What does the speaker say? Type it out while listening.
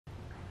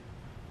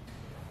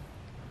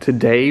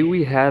Today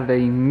we have a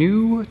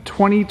new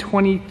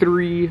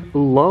 2023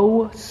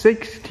 Lowe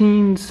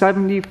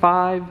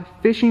 1675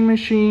 fishing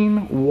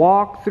machine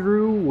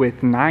Walk-Thru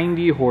with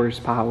 90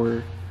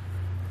 horsepower.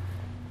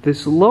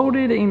 This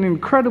loaded and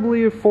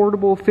incredibly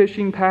affordable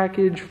fishing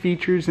package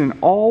features an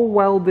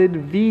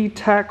all-welded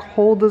V-Tech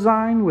hull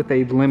design with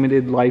a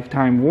limited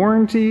lifetime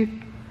warranty.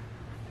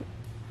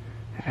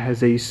 It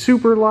has a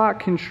super lock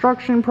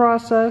construction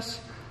process,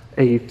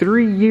 a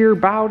 3-year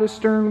bow to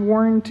stern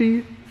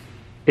warranty.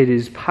 It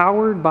is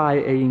powered by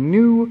a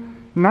new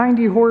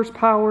 90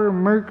 horsepower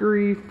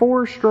Mercury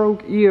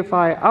 4-stroke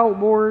EFI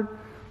outboard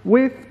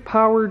with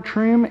powered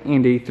trim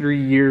and a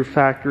 3-year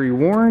factory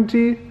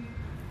warranty.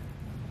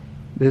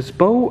 This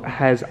boat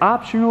has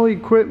optional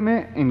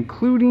equipment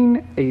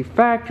including a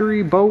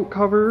factory boat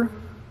cover.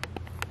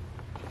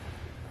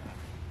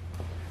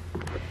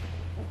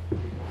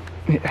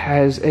 It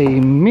has a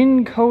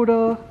Minn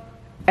Kota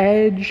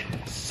Edge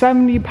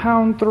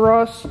 70-pound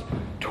thrust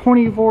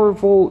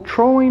 24-volt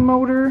trolling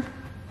motor.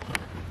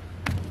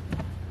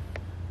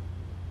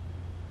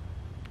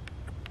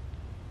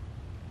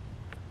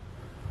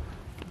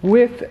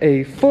 With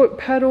a foot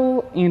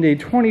pedal and a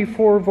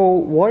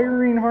 24-volt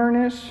wiring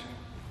harness.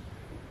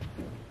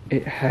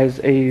 It has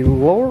a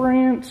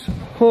Lowrance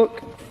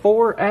Hook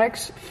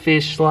 4X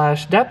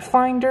fish/depth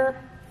finder.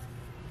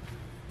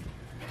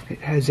 It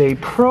has a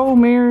Pro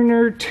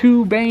Mariner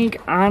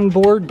 2-bank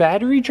onboard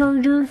battery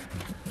charger.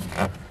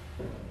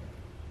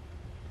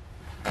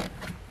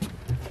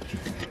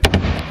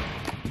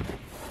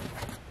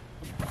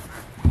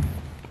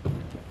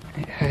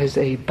 It has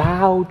a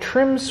bow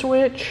trim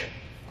switch,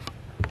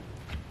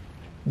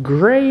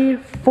 gray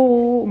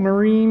full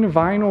marine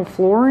vinyl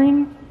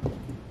flooring.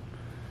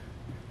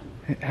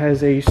 It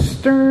has a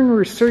stern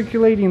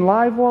recirculating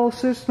live well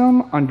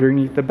system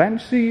underneath the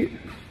bench seat,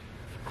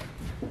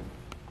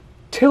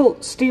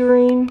 tilt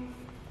steering,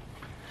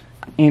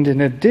 and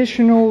an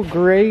additional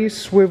gray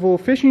swivel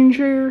fishing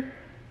chair.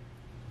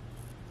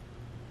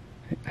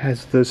 It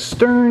has the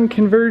stern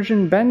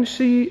conversion bench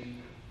seat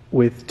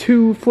with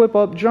 2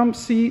 flip-up jump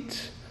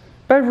seats,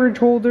 beverage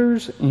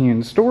holders,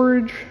 and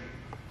storage.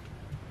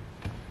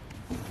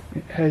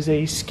 It has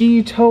a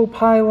ski tow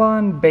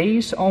pylon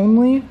base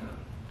only.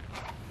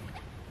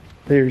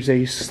 There's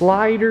a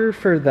slider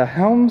for the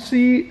helm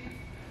seat.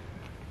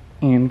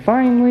 And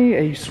finally,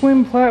 a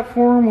swim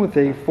platform with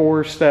a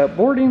 4-step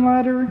boarding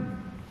ladder.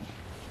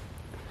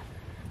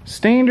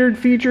 Standard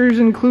features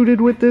included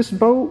with this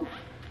boat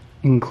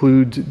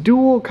includes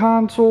dual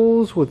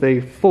consoles with a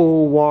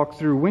full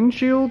walk-through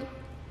windshield.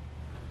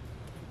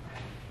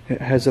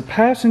 It has a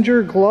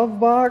passenger glove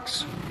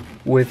box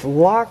with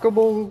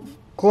lockable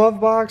glove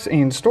box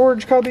and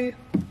storage cubby.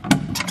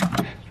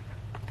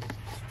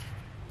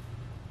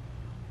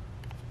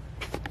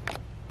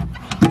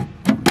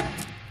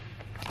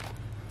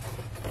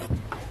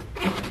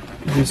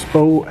 This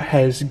boat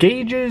has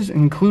gauges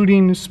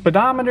including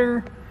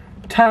speedometer,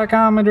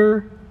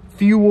 tachometer,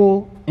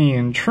 fuel,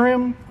 and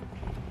trim.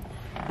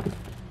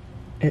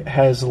 It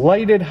has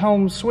lighted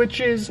helm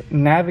switches,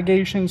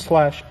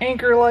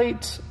 navigation/anchor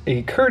lights,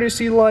 a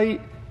courtesy light,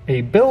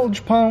 a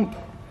bilge pump,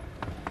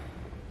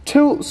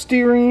 tilt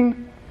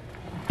steering,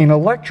 an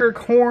electric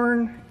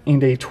horn,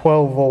 and a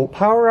 12-volt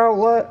power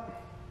outlet.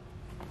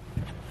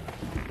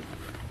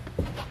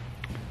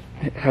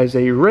 It has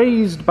a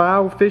raised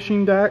bow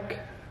fishing deck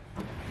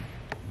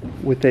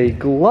with a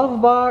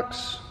glove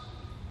box,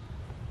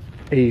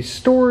 a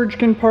storage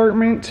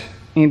compartment,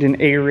 and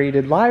an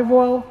aerated live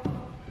well.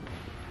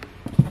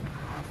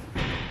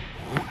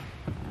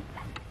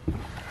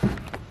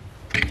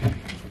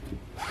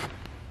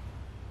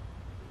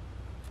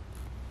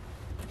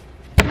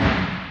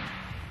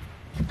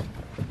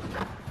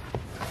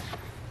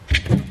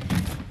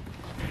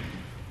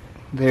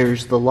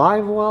 There's the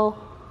live well.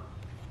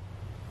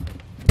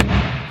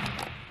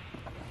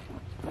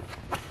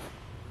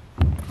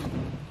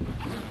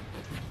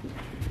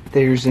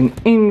 There's an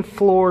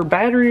in-floor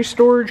battery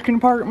storage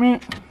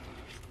compartment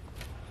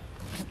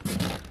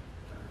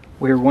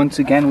where once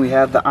again we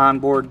have the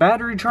onboard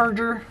battery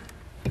charger.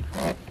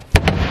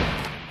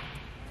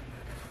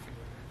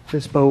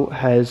 This boat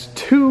has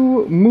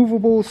 2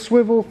 movable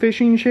swivel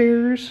fishing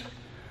chairs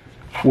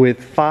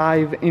with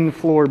 5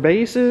 in-floor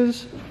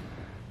bases.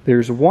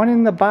 There's 1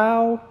 in the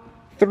bow,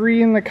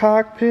 3 in the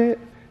cockpit,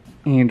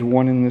 and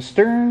 1 in the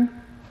stern.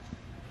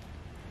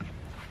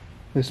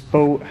 This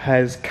boat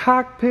has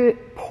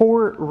cockpit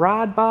port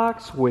rod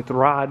box with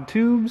rod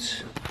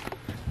tubes.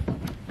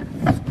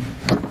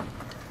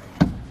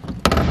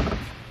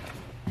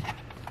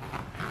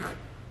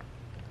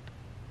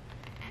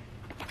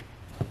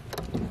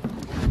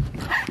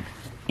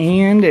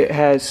 And it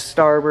has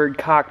starboard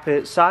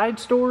cockpit side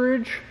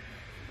storage.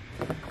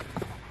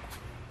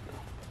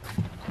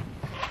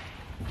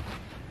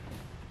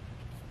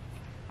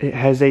 It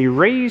has a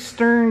raised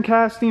stern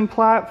casting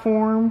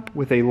platform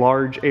with a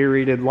large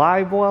aerated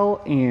live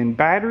well and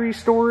battery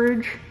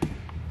storage.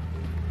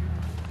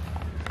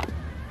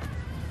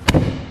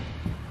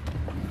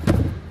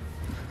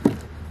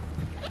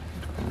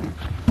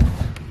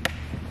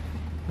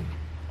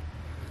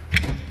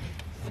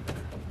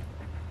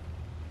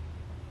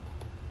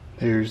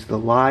 There's the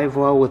live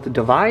well with the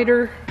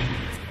divider.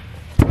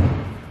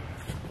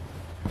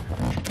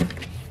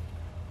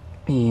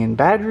 And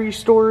battery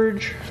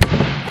storage.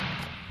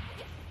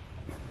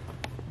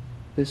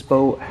 This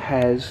boat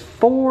has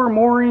 4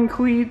 mooring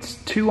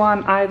cleats, 2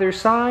 on either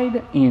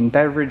side, and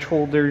beverage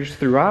holders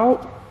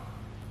throughout.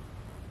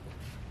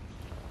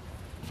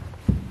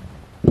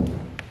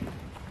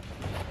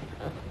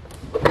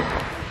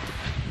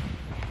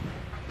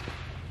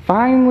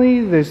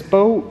 Finally, this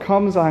boat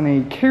comes on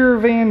a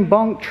caravan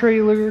bunk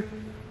trailer,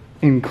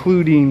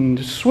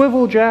 including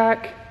swivel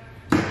jack,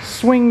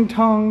 swing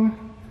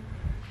tongue,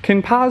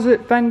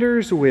 composite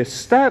fenders with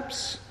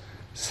steps,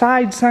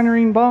 side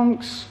centering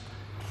bunks,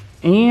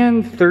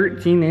 and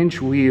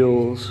 13-inch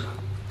wheels.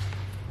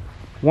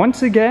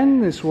 Once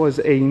again, this was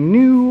a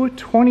new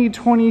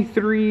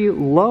 2023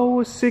 Lowe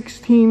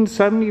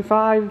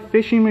 1675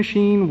 fishing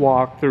machine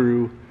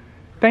walkthrough.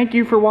 Thank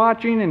you for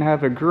watching and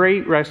have a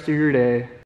great rest of your day.